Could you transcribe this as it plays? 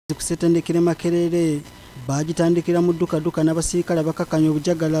Ku ssetendekero Makerere bagitandikira mu dduka n'abasirikale bakakanya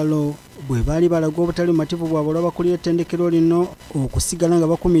obujagalalo bwe baali balaga obutali mativu bwabwe olw'abakulira ettendekero lino okusigala nga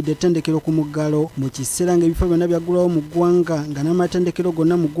bakumidde ettendekero ku muggalo mu kiseera ng'ebifo byonna byaggulwawo mu ggwanga nga n'amatendekero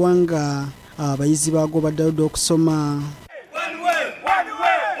gonna mu ggwanga abayizi baago baddayo dda okusoma.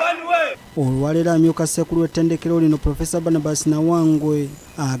 Olwaleero amyuka ssekkulu w'ettendekero lino Prof.Nawangwe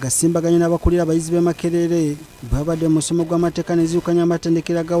agasimbaganye n'abakulira abayizi b'e Makerere babadde mu musomo gw'amateeka n'eziwukanya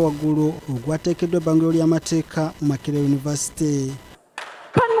amatendekero aga waggulu ogwateekeddwa ebbangiro ly'amateeka mu Makerere University.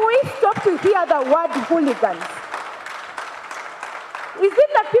 Can we stop to hear the word hooligans? Is it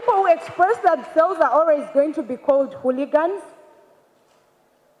that people who express themselves are always going to be called hooligans?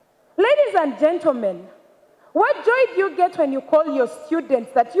 Ladies and gentlemen, what joy do you get when you call your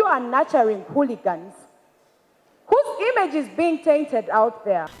students that you are nurturing hooligans? Whose image is being tainted out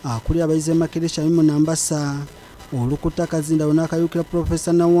there? Akulira abayizi Makerere Shamimu Nambasa olukuta akazinda onakayukira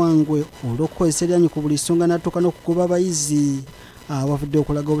Prof.Nawangwe olw'okukozesa eryanyi ku buli nsonga n'atuuka n'okugoba abayizi abavudde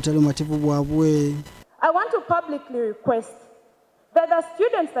okulaga obutali bumativu bwabwe. I want to publicly request that the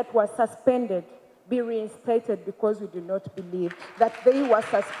students that were suspended be reinstated because we do not believe that they were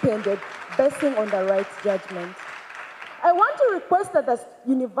suspended basing on the right judgment. I want to request that the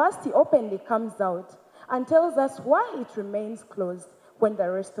university openly comes out and tells us why it remains closed when the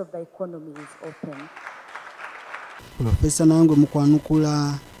rest of the economy is open. Profesa Nawangwe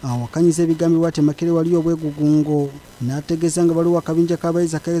mukwanukula awakanyiza ebigambibwa ati Makerere waliyo obwegugungo n'ategeeza nga waliwo akabinja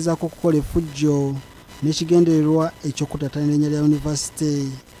k'abayizi akagezaako okukola effujjo n'ekigendererwa eky'okutattanya erinnya lya yunivasite.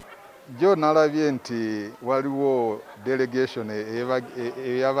 Jo nalabye nti waliwo delegation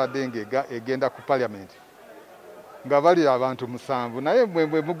eyabadde egenda ku parliament nga bali abantu 7 naye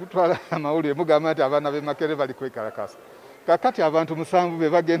bwe mugutwala amawulire mugamba nti abaana b'e Makerere bali kwekalakasa kakati abantu 7 be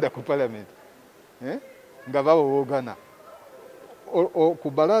bagenda ku parliament nga bawoogana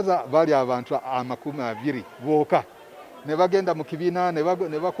ku balaza bali abantu 20 booka ne bagenda mu kibiina ne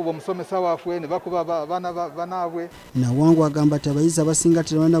bakuba omusomesa waafwe ne bakuba abaana banaabwe. Nawangwe agamba ati abayizi abasinga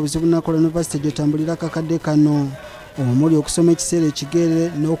tebalina buzibu nakola yunivasite gy'otambulira akakadde kano omuli okusoma ekiseera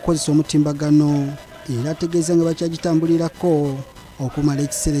ekigere n'okukozesa omutimbagano era ategeeza nga bakyagitambulirako okumala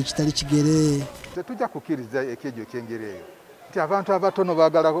ekiseera ekitali kigere. Tetujja kukkiriza ekyejo kyengeri eyo nti abantu abatono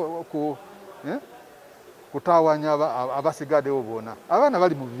baagala kutaawanya abasigaddewo boona. Abaana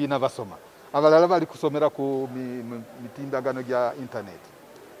bali mu bibiina basoma, abalala bali kusomera ku mitimbagano gya internet.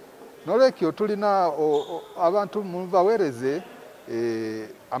 Nolwekyo tulina abantu mubaweereze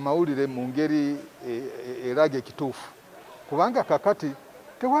amawulire mu ngeri eraga ekituufu kubanga kakati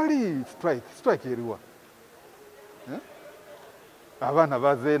tewali strike eriwa. Abaana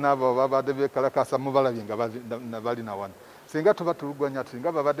baze n'abo babadde beekalakasa mubalabye nga bali na wano singa tuba tulugwanya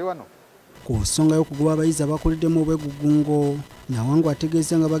singa babadde wano. Ku nsonga y'okugoba abayizi abakuliddemu obwegugungo Nawangwe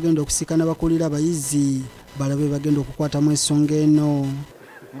ategeeza nga bagenda okusikana bakulira abayizi balabe bagenda okukwatamu ensonga eno.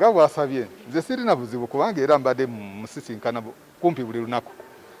 Nga bwasabye nze sirina buzibu kubanga era mbadde musisinkana kumpi buli lunaku.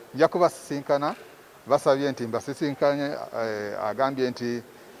 Nja kubasisinkana basabye nti mbasisinkanye agambye nti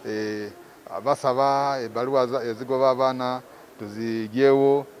basaba ebbaluwa ezigoba abaana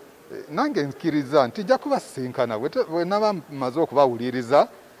tuzigyewo nange nkiriza nti nja kubasisinkana bwe naba maze okubawuliriza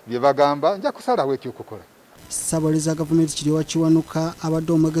bye bagamba nja kusalawo ekyokukola. Ssaabawolereza gavumenti Kiryowa Kiwanuka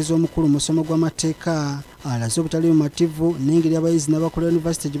abadde omwogezi omukulu mu musomo gw'amateeka alaze obutali bumativu n'engeri abayizi n'abakulira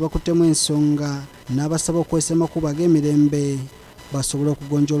yunivasite gye bakuttemu ensonga n'abasaba okukozesa amakubo ag'emirembe basobole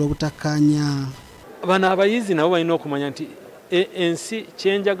okugonjoola obutakkaanya. Bano abayizi nabo balina okumanya nti ensi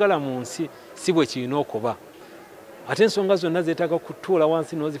kyenjagala mu nsi si bwe kirina okuba. Ate ensonga zonna zeetaaga kutuula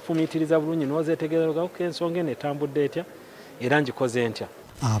wansi n'ozifumiitiriza bulungi n'ozeetegereza ko ensonga eno etambudde etya era ngikoze ntya.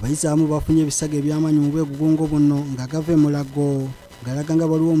 Abayizi abamu bafunye ebisago eby'amaanyi mu bwegugungo buno nga gava emulago galaga nga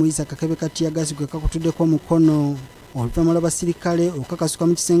waliwo omuyizi akakebe kati Ageesigika kakutuddeko omukono oluvannyuma lw'abasirikale okukakasuka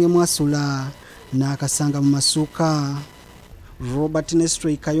mu kisenge mwasula n'akasanga mu masuuka. Robert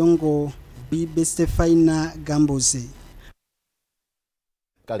Nestroy Kayongo, BBSKATI, Gambuuze.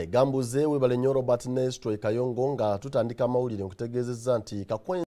 Kale Gambuuze webale nnyo Robert Nestroy Kayongo nga tutandika amawulire nkutegeezezza nti